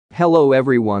Hello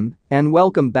everyone, and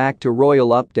welcome back to Royal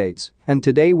Updates, and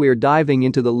today we're diving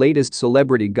into the latest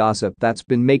celebrity gossip that's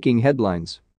been making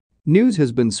headlines. News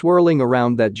has been swirling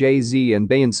around that Jay-Z and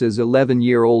Beyoncé's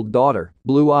 11-year-old daughter,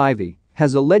 Blue Ivy,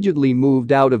 has allegedly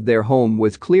moved out of their home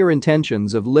with clear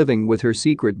intentions of living with her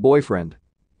secret boyfriend.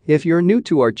 If you're new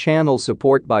to our channel,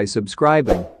 support by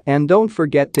subscribing, and don't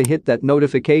forget to hit that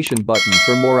notification button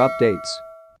for more updates.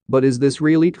 But is this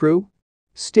really true?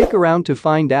 Stick around to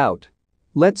find out.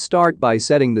 Let's start by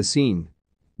setting the scene.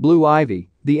 Blue Ivy,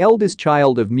 the eldest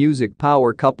child of music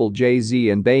power couple Jay-Z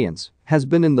and Beyoncé, has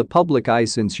been in the public eye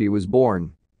since she was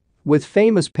born. With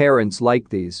famous parents like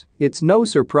these, it's no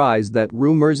surprise that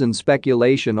rumors and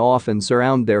speculation often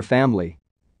surround their family.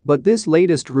 But this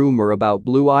latest rumor about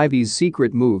Blue Ivy's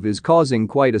secret move is causing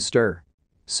quite a stir.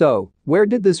 So, where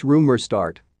did this rumor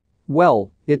start?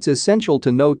 Well, it's essential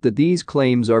to note that these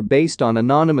claims are based on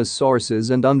anonymous sources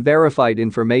and unverified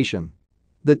information.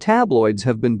 The tabloids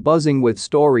have been buzzing with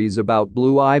stories about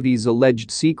Blue Ivy's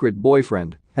alleged secret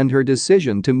boyfriend and her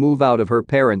decision to move out of her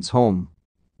parents' home.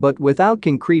 But without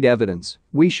concrete evidence,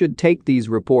 we should take these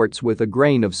reports with a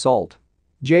grain of salt.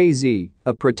 Jay-Z,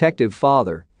 a protective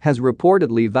father, has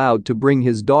reportedly vowed to bring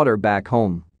his daughter back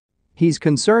home. He's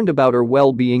concerned about her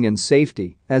well-being and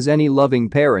safety, as any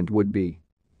loving parent would be.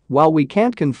 While we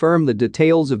can't confirm the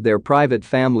details of their private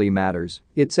family matters,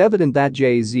 it's evident that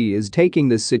Jay-Z is taking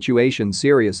this situation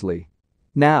seriously.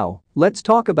 Now, let's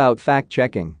talk about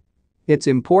fact-checking. It's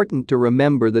important to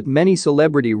remember that many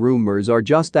celebrity rumors are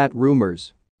just that,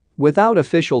 rumors. Without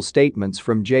official statements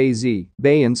from Jay-Z,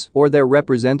 Beyoncé, or their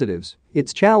representatives,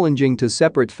 it's challenging to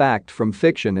separate fact from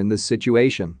fiction in this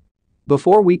situation.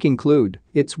 Before we conclude,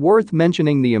 it's worth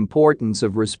mentioning the importance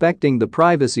of respecting the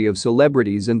privacy of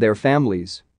celebrities and their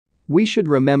families. We should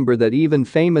remember that even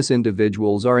famous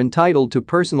individuals are entitled to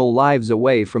personal lives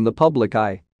away from the public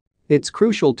eye. It's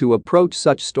crucial to approach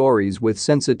such stories with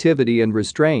sensitivity and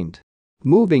restraint.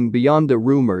 Moving beyond the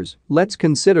rumors, let's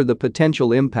consider the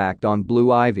potential impact on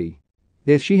Blue Ivy.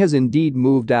 If she has indeed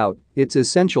moved out, it's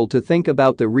essential to think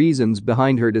about the reasons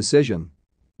behind her decision.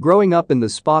 Growing up in the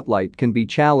spotlight can be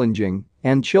challenging,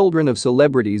 and children of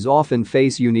celebrities often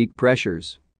face unique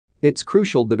pressures. It's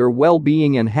crucial that her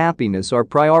well-being and happiness are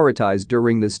prioritized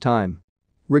during this time.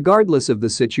 Regardless of the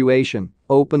situation,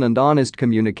 open and honest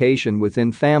communication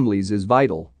within families is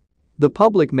vital. The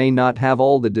public may not have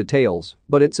all the details,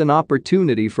 but it's an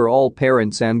opportunity for all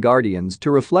parents and guardians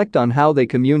to reflect on how they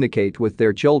communicate with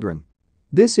their children.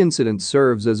 This incident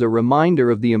serves as a reminder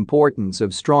of the importance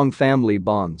of strong family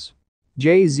bonds.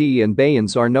 Jay-Z and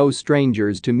Beyoncé are no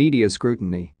strangers to media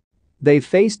scrutiny. They've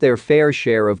faced their fair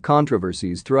share of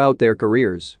controversies throughout their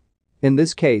careers. In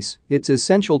this case, it's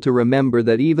essential to remember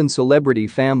that even celebrity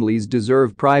families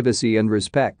deserve privacy and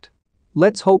respect.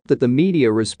 Let's hope that the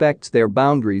media respects their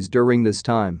boundaries during this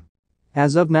time.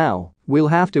 As of now, we'll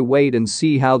have to wait and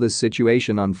see how this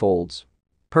situation unfolds.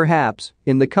 Perhaps,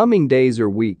 in the coming days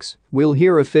or weeks, we'll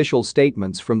hear official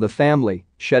statements from the family,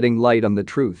 shedding light on the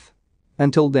truth.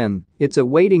 Until then, it's a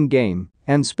waiting game,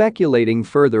 and speculating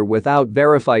further without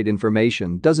verified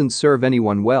information doesn't serve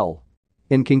anyone well.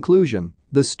 In conclusion,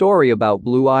 the story about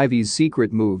Blue Ivy's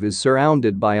secret move is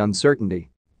surrounded by uncertainty.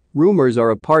 Rumors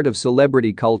are a part of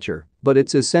celebrity culture, but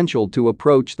it's essential to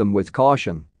approach them with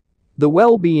caution. The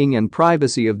well-being and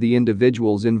privacy of the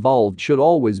individuals involved should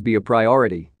always be a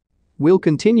priority. We'll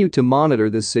continue to monitor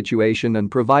this situation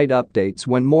and provide updates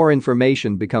when more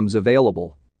information becomes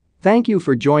available. Thank you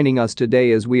for joining us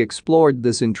today as we explored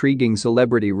this intriguing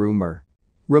celebrity rumor.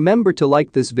 Remember to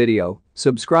like this video,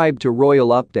 subscribe to Royal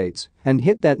Updates, and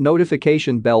hit that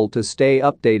notification bell to stay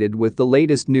updated with the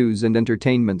latest news and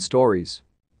entertainment stories.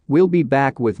 We'll be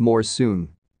back with more soon.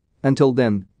 Until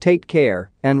then, take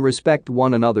care and respect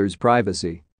one another's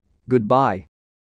privacy. Goodbye.